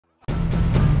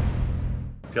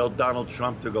Tell Donald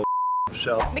Trump to go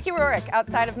himself. Mickey Rourke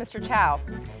outside of Mr. Chow.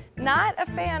 Not a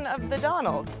fan of the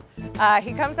Donald.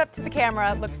 He comes up to the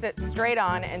camera, looks it straight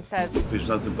on, and says, He's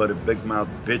nothing but a big mouth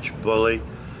bitch bully,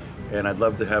 and I'd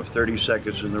love to have 30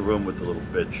 seconds in the room with the little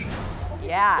bitch.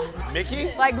 yeah.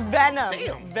 Mickey? Like venom.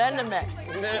 Damn. Venomous.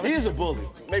 Nah, he's a bully.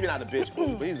 Maybe not a bitch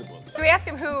bully, but he's a bully. So we ask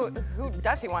him who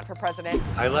does he want for president?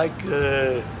 I like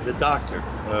the doctor,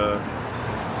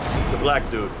 the black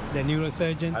dude. The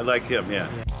neurosurgeon? I like him, yeah.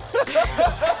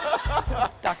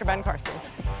 Dr. Ben Carson.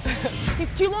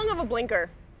 He's too long of a blinker.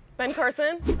 Ben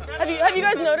Carson? Have you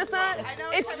guys noticed that?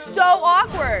 It's so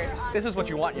awkward. This is what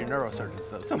you want in your neurosurgeons,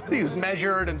 though. Somebody who's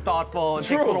measured and thoughtful and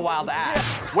takes a little while to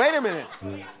act. Wait a minute.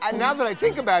 And now that I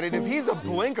think about it, if he's a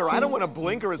blinker, I don't want a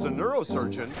blinker as a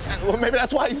neurosurgeon. Well, maybe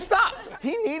that's why he stopped.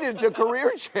 He needed a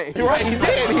career change. Right, he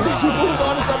did. He moved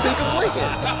on to something to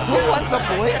blinking. Who wants a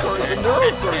blinker as a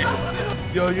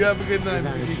neurosurgeon? Yo, you have a good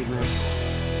night.